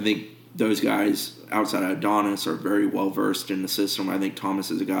 I think those guys outside of Adonis are very well versed in the system. I think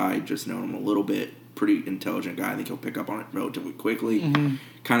Thomas is a guy, just knowing him a little bit, pretty intelligent guy. I think he'll pick up on it relatively quickly. Mm-hmm.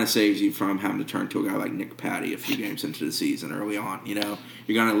 Kind of saves you from having to turn to a guy like Nick Patty a few games into the season early on. You're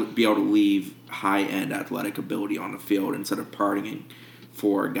going to be able to leave high-end athletic ability on the field instead of partying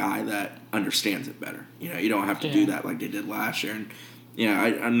for a guy that understands it better. You don't have to do that like they did last year. And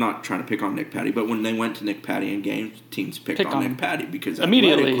I'm not trying to pick on Nick Patty, but when they went to Nick Patty in games, teams picked on Nick Patty because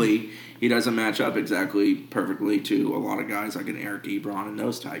athletically he doesn't match up exactly perfectly to a lot of guys like an Eric Ebron and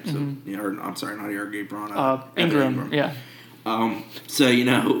those types. Mm-hmm. I'm sorry, not Eric Ebron. Ingram. Yeah. I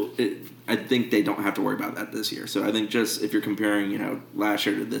think they don't have to worry about that this year. So I think just if you're comparing, last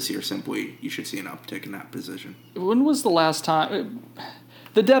year to this year, simply you should see an uptick in that position. When was the last time?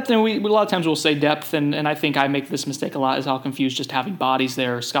 The depth, and we a lot of times we'll say depth, and I think I make this mistake a lot, is I'll confuse just having bodies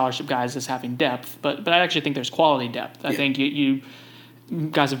there, or scholarship guys, as having depth. But I actually think there's quality depth. I think you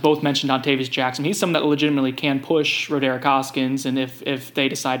guys have both mentioned Dontavius Jackson. He's someone that legitimately can push Roderick Hoskins, and if they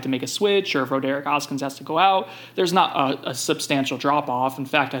decide to make a switch, or if Roderick Hoskins has to go out, there's not a substantial drop-off. In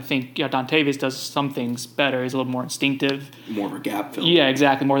fact, I think Dontavius does some things better. He's a little more instinctive. More of a gap filler. Yeah,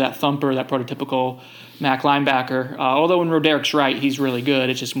 exactly. More of that thumper, that prototypical MAC linebacker. Although when Roderick's right, he's really good.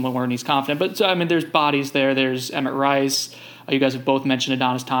 It's just when he's confident. But, there's bodies there. There's Emmett Rice. You guys have both mentioned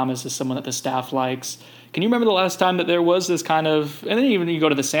Adonis Thomas as someone that the staff likes. Can you remember the last time that there was this kind of – and then even you go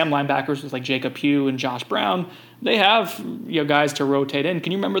to the Sam linebackers with like Jacob Pugh and Josh Brown. They have guys to rotate in.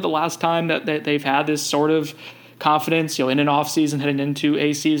 Can you remember the last time that they've had this sort of confidence in an offseason heading into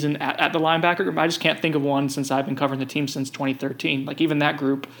a season at the linebacker? I just can't think of one since I've been covering the team since 2013. Like even that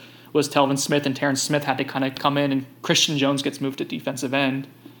group was Telvin Smith, and Terrence Smith had to kind of come in, and Christian Jones gets moved to defensive end.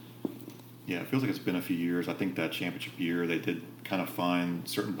 Yeah, it feels like it's been a few years. I think that championship year they did kind of find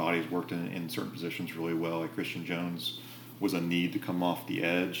certain bodies worked in certain positions really well. Like Christian Jones was a need to come off the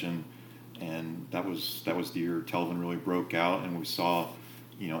edge, and that was the year Telvin really broke out, and we saw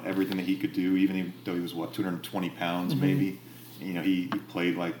everything that he could do, even though he was 220 pounds mm-hmm. maybe. He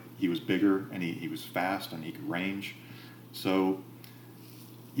played like he was bigger, and he was fast, and he could range. So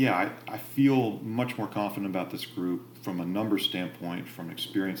yeah, I feel much more confident about this group from a numbers standpoint, from an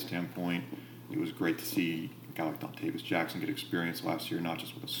experience standpoint. It was great to see a guy like Dontavius Jackson get experience last year, not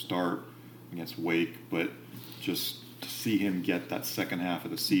just with a start against Wake, but just to see him get that second half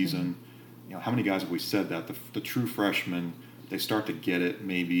of the season. Mm-hmm. How many guys have we said that? The true freshmen, they start to get it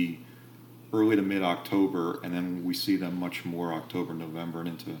maybe early to mid-October, and then we see them much more October, November, and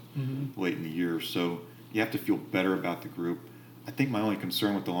into mm-hmm. late in the year. So you have to feel better about the group. I think my only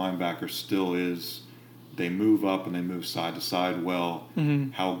concern with the linebackers still is they move up and they move side to side well.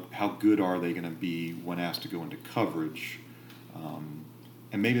 Mm-hmm. How good are they going to be when asked to go into coverage?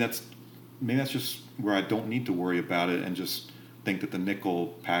 And maybe that's just where I don't need to worry about it and just think that the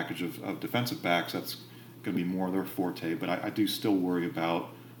nickel package of defensive backs, that's going to be more their forte. But I do still worry about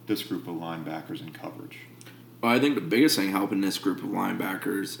this group of linebackers in coverage. Well, I think the biggest thing helping this group of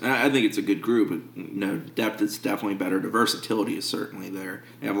linebackers, and I think it's a good group. Depth is definitely better. The versatility is certainly there.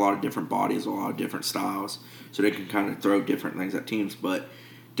 They have a lot of different bodies, a lot of different styles, so they can kind of throw different things at teams. But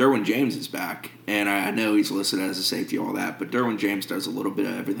Derwin James is back, and I know he's listed as a safety, all that, but Derwin James does a little bit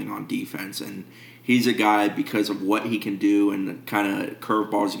of everything on defense, and he's a guy, because of what he can do and the kind of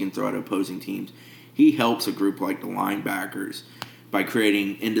curveballs he can throw at opposing teams, he helps a group like the linebackers. By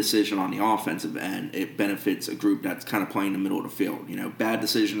creating indecision on the offensive end, it benefits a group that's kind of playing in the middle of the field. Bad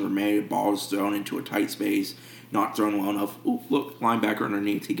decisions are made, balls thrown into a tight space, not thrown well enough. Ooh, look, linebacker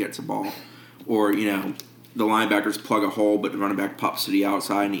underneath, he gets a ball. Or, the linebackers plug a hole, but the running back pops to the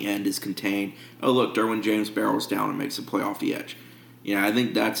outside and the end is contained. Oh, look, Derwin James barrels down and makes a play off the edge. I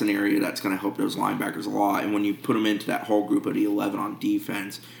think that's an area that's going to help those linebackers a lot. And when you put them into that whole group of the 11 on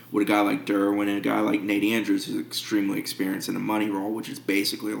defense, with a guy like Derwin and a guy like Nate Andrews, who's extremely experienced in a money role, which is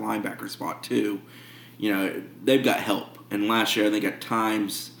basically a linebacker spot too, they've got help. And last year, I think at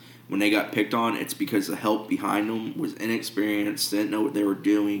times when they got picked on, it's because the help behind them was inexperienced, didn't know what they were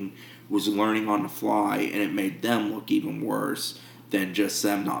doing, was learning on the fly, and it made them look even worse than just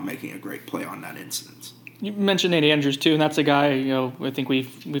them not making a great play on that instance. You mentioned Nate Andrews too, and that's a guy I think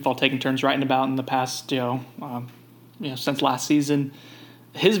we've all taken turns writing about in the past since last season.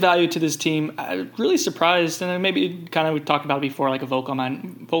 His value to this team, I'm really surprised, and maybe kind of we talked about it before, like a vocal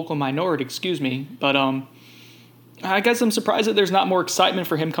minority, but I guess I'm surprised that there's not more excitement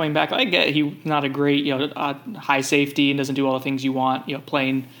for him coming back. I get he's not a great high safety and doesn't do all the things you want,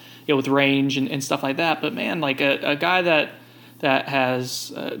 playing with range and stuff like that. But man, like a guy that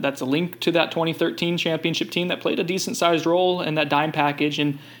has that's a link to that 2013 championship team that played a decent sized role in that dime package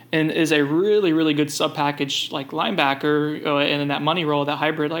and is a really, really good sub package like linebacker and in that money role, that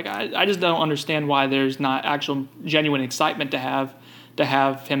hybrid. Like I just don't understand why there's not actual genuine excitement to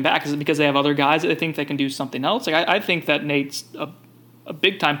have him back. Is it because they have other guys that they think they can do something else? Like I think that Nate's a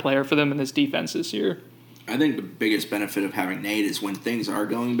big time player for them in this defense this year. I think the biggest benefit of having Nate is when things are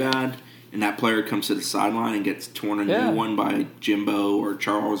going bad and that player comes to the sideline and gets torn a new one by Jimbo or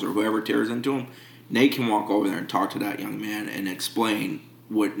Charles or whoever tears into him, Nate can walk over there and talk to that young man and explain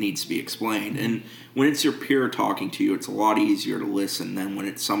what needs to be explained. And when it's your peer talking to you, it's a lot easier to listen than when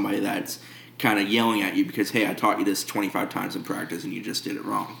it's somebody that's kind of yelling at you because, hey, I taught you this 25 times in practice and you just did it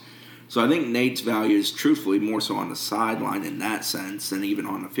wrong. So I think Nate's value is truthfully more so on the sideline in that sense than even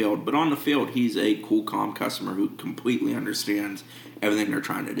on the field. But on the field, he's a cool, calm customer who completely understands everything they're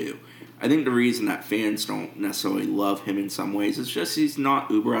trying to do. I think the reason that fans don't necessarily love him in some ways is just he's not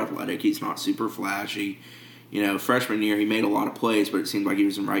uber athletic. He's not super flashy. Freshman year, he made a lot of plays, but it seemed like he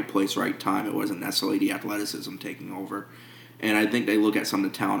was in right place, right time. It wasn't necessarily the athleticism taking over. And I think they look at some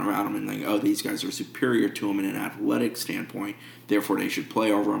of the talent around him and think, oh, these guys are superior to him in an athletic standpoint, therefore they should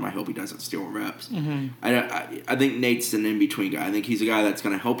play over him. I hope he doesn't steal reps. Mm-hmm. I think Nate's an in-between guy. I think he's a guy that's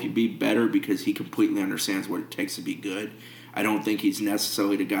going to help you be better because he completely understands what it takes to be good. I don't think he's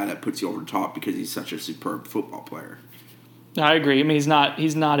necessarily the guy that puts you over the top because he's such a superb football player. I agree. I mean, he's not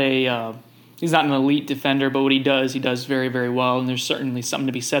an elite defender, but what he does very, very well, and there's certainly something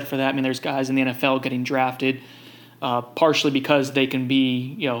to be said for that. I mean, there's guys in the NFL getting drafted partially because they can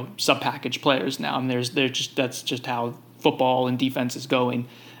be, sub-package players now. I mean, that's just how football and defense is going,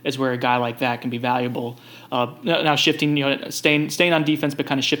 is where a guy like that can be valuable. Now shifting, staying on defense, but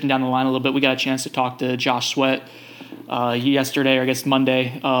kind of shifting down the line a little bit. We got a chance to talk to Josh Sweat yesterday, or I guess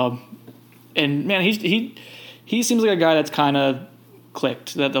Monday, and man, he seems like a guy that's kind of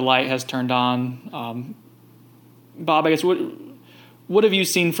clicked, that the light has turned on. Bob, I guess what have you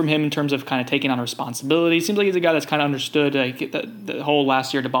seen from him in terms of kind of taking on responsibility? Seems like he's a guy that's kind of understood the whole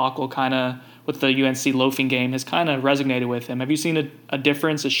last year debacle kind of with the UNC loafing game has kind of resonated with him. Have you seen a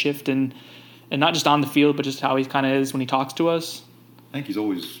difference, a shift in not just on the field, but just how he kind of is when he talks to us? I think he's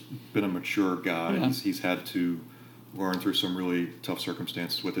always been a mature guy. Yeah. He's had to learn through some really tough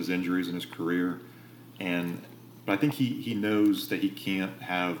circumstances with his injuries in his career. But I think he knows that he can't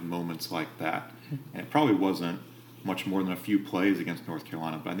have moments like that. And it probably wasn't much more than a few plays against North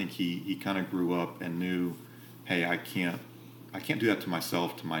Carolina, but I think he kind of grew up and knew, hey, I can't do that to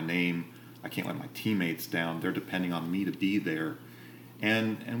myself, to my name. I can't let my teammates down. They're depending on me to be there.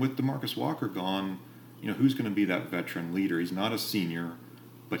 And with DeMarcus Walker gone, who's going to be that veteran leader? He's not a senior,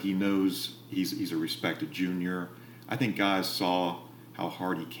 but he knows he's a respected junior. I think guys saw how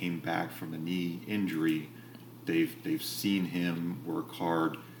hard he came back from the knee injury. They've seen him work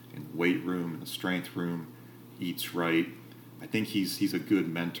hard in the weight room, in the strength room, eats right. I think he's a good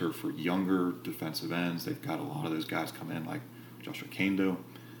mentor for younger defensive ends. They've got a lot of those guys come in like Joshua Kendo.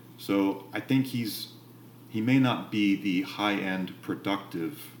 So I think he may not be the high-end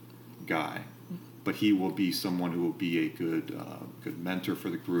productive guy, but he will be someone who will be a good mentor for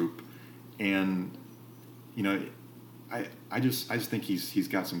the group. And I just think he's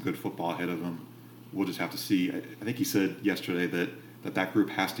got some good football ahead of him. We'll just have to see. I think he said yesterday that group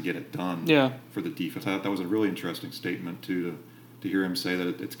has to get it done for the defense. I thought that was a really interesting statement too, to hear him say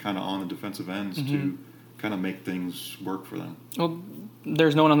that it's kind of on the defensive ends to kind of make things work for them. Well,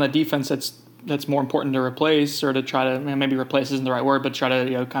 there's no one on that defense that's more important to replace, or to try to, maybe replace isn't the right word, but try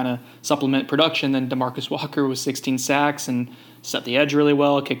to kind of supplement production than DeMarcus Walker with 16 sacks and set the edge really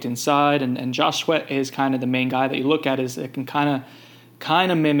well, kicked inside, and Josh Sweat is kind of the main guy that you look at is that can kind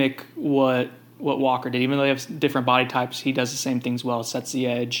of mimic what Walker did. Even though they have different body types, he does the same things well, sets the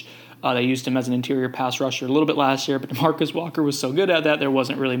edge, They used him as an interior pass rusher a little bit last year, but DeMarcus Walker was so good at that, there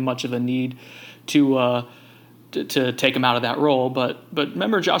wasn't really much of a need to take him out of that role. But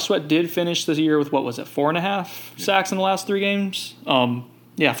remember, Josh Sweat did finish the year with, 4.5 sacks in the last 3 games?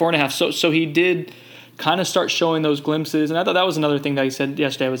 4.5. So he did kind of start showing those glimpses. And I thought that was another thing that he said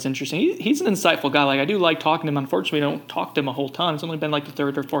yesterday was interesting. He's an insightful guy. Like, I do like talking to him. Unfortunately, I don't talk to him a whole ton. It's only been like the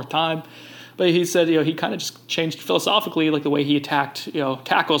 3rd or 4th time. But he said, he kind of just changed philosophically, like the way he attacked,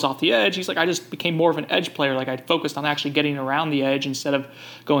 tackles off the edge. He's like, I just became more of an edge player. Like, I focused on actually getting around the edge instead of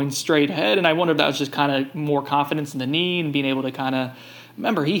going straight ahead. And I wonder if that was just kind of more confidence in the knee and being able to kind of,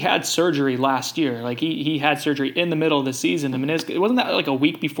 remember, he had surgery last year. Like, he had surgery in the middle of the season. The meniscus, wasn't that like a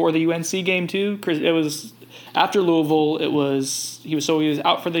week before the UNC game too? It was after Louisville. He was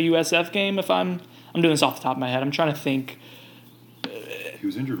out for the USF game. If I'm doing this off the top of my head, I'm trying to think. He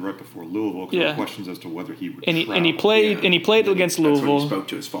was injured right before Louisville. There were questions as to whether he would. And he played against Louisville. That's when he spoke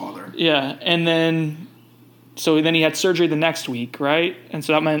to his father. Yeah, and then he had surgery the next week, right? And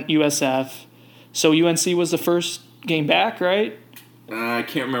so that meant USF. So UNC was the first game back, right? I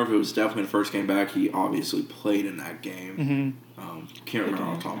can't remember if it was definitely the first game back. He obviously played in that game. Can't remember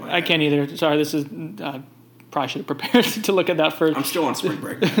off the top of my head. I can't either. Sorry, this is probably should have prepared to look at that first. I'm still on spring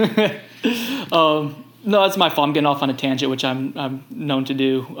break. No, that's my fault. I'm getting off on a tangent, which I'm known to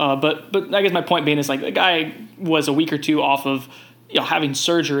do. But I guess my point being is, like, the guy was a week or two off of having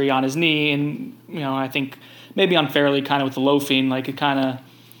surgery on his knee, and I think maybe unfairly kind of with the loafing, like it kind of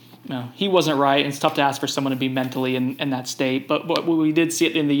he wasn't right. And it's tough to ask for someone to be mentally in that state. But what we did see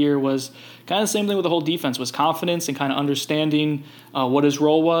at the end of the year was kind of the same thing with the whole defense, was confidence and kind of understanding what his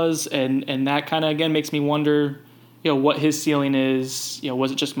role was, and that kind of again makes me wonder. What his ceiling is.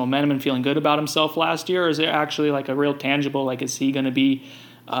 Was it just momentum and feeling good about himself last year, or is it actually like a real tangible, like, is he going to be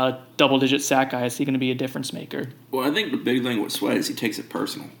a double-digit sack guy? Is he going to be a difference maker? Well, I think the big thing with Sweat is he takes it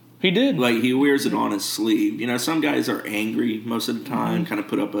personal. He did. Like, he wears it on his sleeve. Some guys are angry most of the time, kind of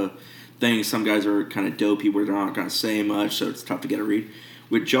put up a thing. Some guys are kind of dopey where they're not going to say much, so it's tough to get a read.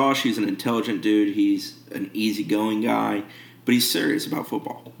 With Josh, he's an intelligent dude. He's an easygoing guy. But he's serious about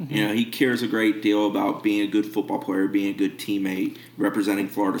football. He cares a great deal about being a good football player, being a good teammate, representing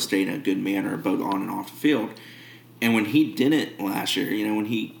Florida State in a good manner, both on and off the field. And when he didn't last year, when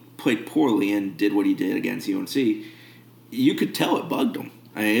he played poorly and did what he did against UNC, you could tell it bugged him.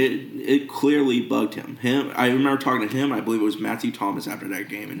 It clearly bugged him. I remember talking to him, I believe it was Matthew Thomas after that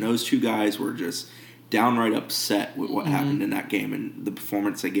game, and those two guys were just downright upset with what happened in that game and the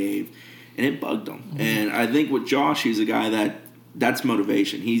performance they gave. And it bugged him. And I think with Josh, he's a guy that's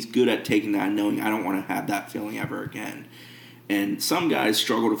motivation. He's good at taking that and knowing I don't want to have that feeling ever again. And some guys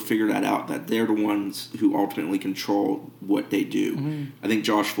struggle to figure that out, that they're the ones who ultimately control what they do. I think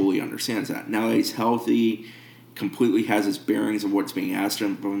Josh fully understands that. Now that he's healthy, completely has his bearings of what's being asked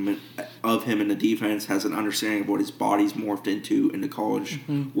of him in the defense, has an understanding of what his body's morphed into in the college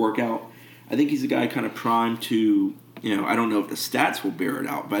workout. I think he's a guy kind of primed to... I don't know if the stats will bear it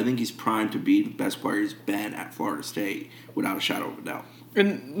out, but I think he's primed to be the best player he's been at Florida State without a shadow of a doubt.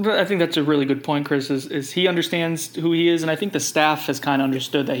 And I think that's a really good point, Chris, is he understands who he is, and I think the staff has kind of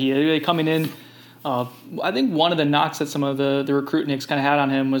understood that he is. Coming in, I think one of the knocks that some of the recruit nicks kind of had on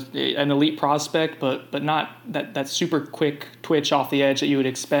him was an elite prospect, but not that super quick twitch off the edge that you would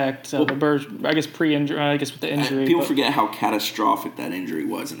expect. I guess pre-injury, with the injury. People forget how catastrophic that injury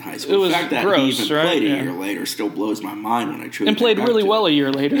was in high school. It was the fact that gross, he even right? played a year later still blows my mind when I truly and played really well a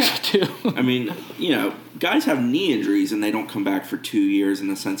year later too. I mean, guys have knee injuries and they don't come back for 2 years in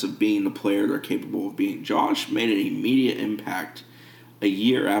the sense of being the player they're capable of being. Josh made an immediate impact a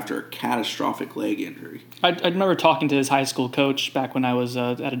year after a catastrophic leg injury. I remember talking to his high school coach back when I was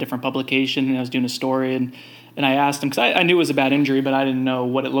at a different publication, and I was doing a story, and I asked him, because I knew it was a bad injury, but I didn't know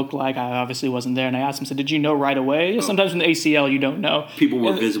what it looked like. I obviously wasn't there, and I asked him, did you know right away? Sometimes in the ACL, you don't know. People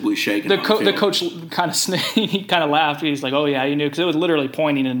were visibly shaking. The coach kind of he kind of laughed. He's like, oh, yeah, you knew, because it was literally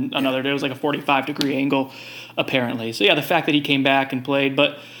pointing in another, it was like a 45-degree angle, apparently. So, yeah, the fact that he came back and played,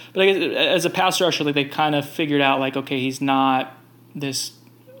 but I guess as a pass rusher, like, they kind of figured out, like, okay, he's not this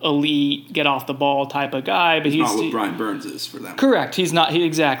elite get off the ball type of guy, but he's not what Brian Burns is for them. Correct. He's not.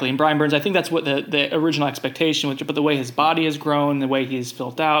 Exactly. And Brian Burns, I think that's what the original expectation was. But the way his body has grown, the way he's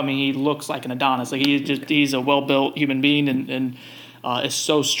built out, I mean, he looks like an Adonis. Like he's a well built human being and is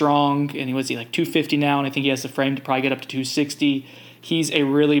so strong. And he like 250 now, and I think he has the frame to probably get up to 260. He's a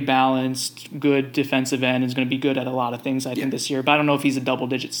really balanced, good defensive end. Is going to be good at a lot of things, I think, this year. But I don't know if he's a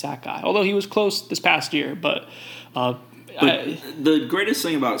double-digit sack guy. Although he was close this past year, but. But the greatest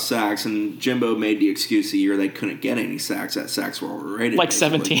thing about sacks, and Jimbo made the excuse the year they couldn't get any sacks, that sacks were overrated. Like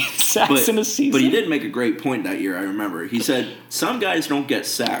basically. 17 sacks in a season. But he did make a great point that year, I remember. He said, some guys don't get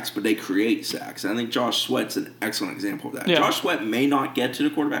sacks, but they create sacks. And I think Josh Sweat's an excellent example of that. Yeah. Josh Sweat may not get to the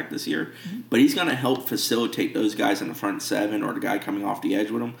quarterback this year, but he's going to help facilitate those guys in the front seven or the guy coming off the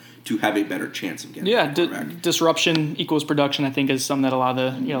edge with him to have a better chance of getting to the quarterback. Disruption equals production, I think, is something that a lot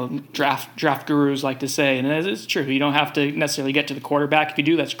of the draft gurus like to say. And it's true. You don't have to necessarily get to the quarterback. If you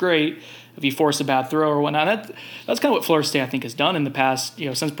do, that's great. If you force a bad throw or whatnot, that's kind of what Florida State, I think, has done in the past.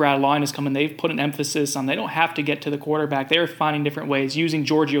 Since Brad Line has come in, they've put an emphasis on they don't have to get to the quarterback. They're finding different ways, using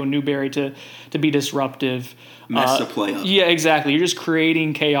Giorgio Newberry to be disruptive. Mess the play up. Yeah, exactly. You're just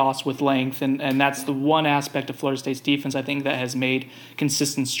creating chaos with length, and that's the one aspect of Florida State's defense, I think, that has made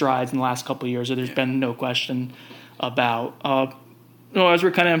consistent strides in the last couple of years that there's been no question about. As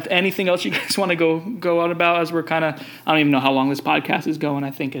we're kind of anything else you guys want to go out about as we're kind of I don't even know how long this podcast is going.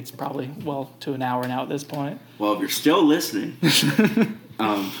 I think it's probably to an hour now at this point. Well, if you're still listening,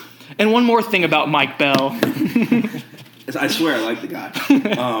 and one more thing about Mike Bell. I swear I like the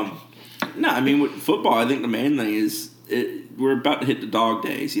guy. No, I mean with football, I think the main thing is we're about to hit the dog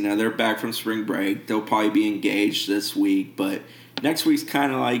days. They're back from spring break. They'll probably be engaged this week, but next week's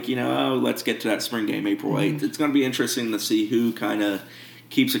kind of like, let's get to that spring game, April 8th. It's going to be interesting to see who kind of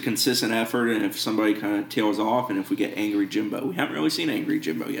keeps a consistent effort and if somebody kind of tails off and if we get Angry Jimbo. We haven't really seen Angry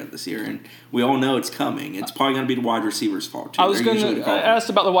Jimbo yet this year, and we all know it's coming. It's probably going to be the wide receivers' fault, too. I asked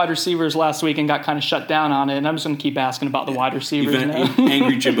about the wide receivers last week and got kind of shut down on it, and I'm just going to keep asking about the wide receivers now.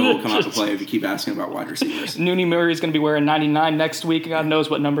 Angry Jimbo will come out to play if you keep asking about wide receivers. Nooney Murray is going to be wearing 99 next week. God knows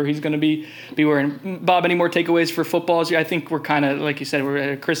what number he's going to be wearing. Bob, any more takeaways for football? I think we're kind of, like you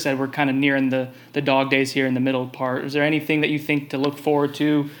said, Chris said, we're kind of nearing the dog days here in the middle part. Is there anything that you think to look forward to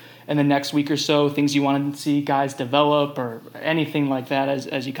in the next week or so, things you want to see guys develop or anything like that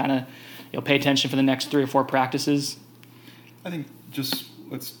as you kind of pay attention for the next 3 or 4 practices? I think just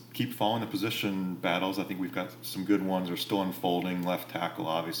let's keep following the position battles. I think we've got some good ones are still unfolding. Left tackle,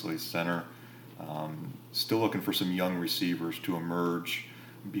 obviously, center. Still looking for some young receivers to emerge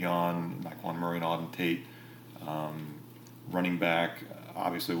beyond Maquan Murray and Auden Tate. Running back,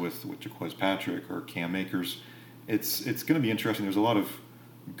 obviously with Jaquez Patrick or Cam Akers. It's going to be interesting. There's a lot of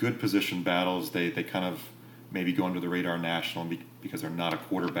good position battles. They kind of maybe go under the radar national because they're not a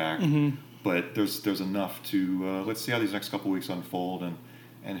quarterback. Mm-hmm. But there's enough to let's see how these next couple weeks unfold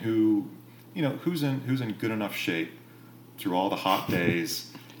and who's in good enough shape through all the hot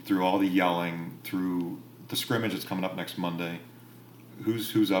days, through all the yelling, through the scrimmage that's coming up next Monday.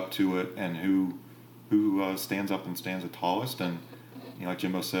 Who's up to it and who stands up and stands the tallest, and like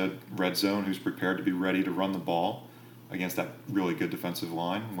Jimbo said, red zone, who's prepared to be ready to run the ball against that really good defensive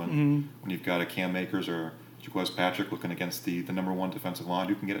line when you've got a Cam Akers or Jaquez Patrick looking against the number one defensive line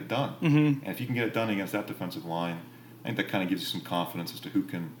who can get it done. And if you can get it done against that defensive line, I think that kind of gives you some confidence as to who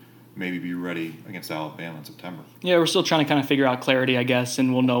can maybe be ready against Alabama in September. Yeah, we're still trying to kind of figure out clarity, I guess,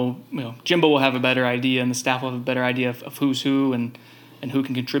 and we'll know, Jimbo will have a better idea and the staff will have a better idea of who's who and who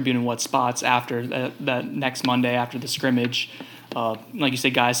can contribute in what spots after that next Monday after the scrimmage. Like you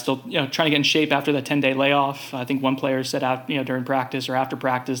said, guys still trying to get in shape after that 10-day layoff. I think one player said out during practice or after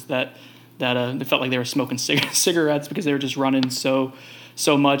practice that they felt like they were smoking cigarettes because they were just running so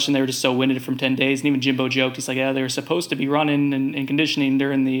much and they were just so winded from 10 days. And even Jimbo joked, he's like, yeah, they were supposed to be running and conditioning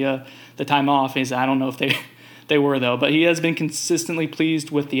during the time off. And he said, I don't know if they were though. But he has been consistently pleased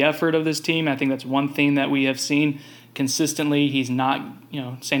with the effort of this team. I think that's one thing that we have seen consistently. He's not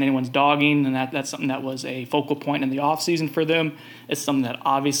saying anyone's dogging, and that's something that was a focal point in the offseason for them. It's something that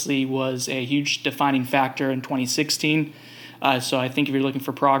obviously was a huge defining factor in 2016. So I think if you're looking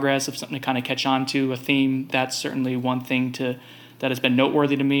for progress, if something to kind of catch on to, a theme, that's certainly one thing that has been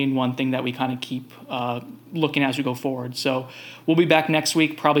noteworthy to me and one thing that we kind of keep looking at as we go forward. So we'll be back next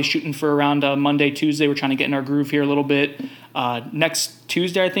week, probably shooting for around Monday, Tuesday. We're trying to get in our groove here a little bit. Next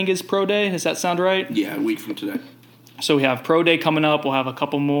Tuesday, I think, is Pro Day. Does that sound right? Yeah, a week from today. So we have Pro Day coming up. We'll have a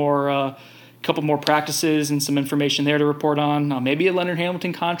couple more practices and some information there to report on. Maybe a Leonard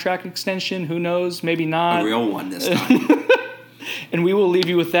Hamilton contract extension. Who knows? Maybe not. A real one this time. And we will leave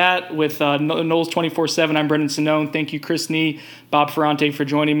you with that with Noles 24/7. I'm Brendan Sonnone. Thank you, Chris Nee, Bob Ferrante, for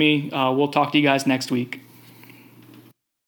joining me. We'll talk to you guys next week.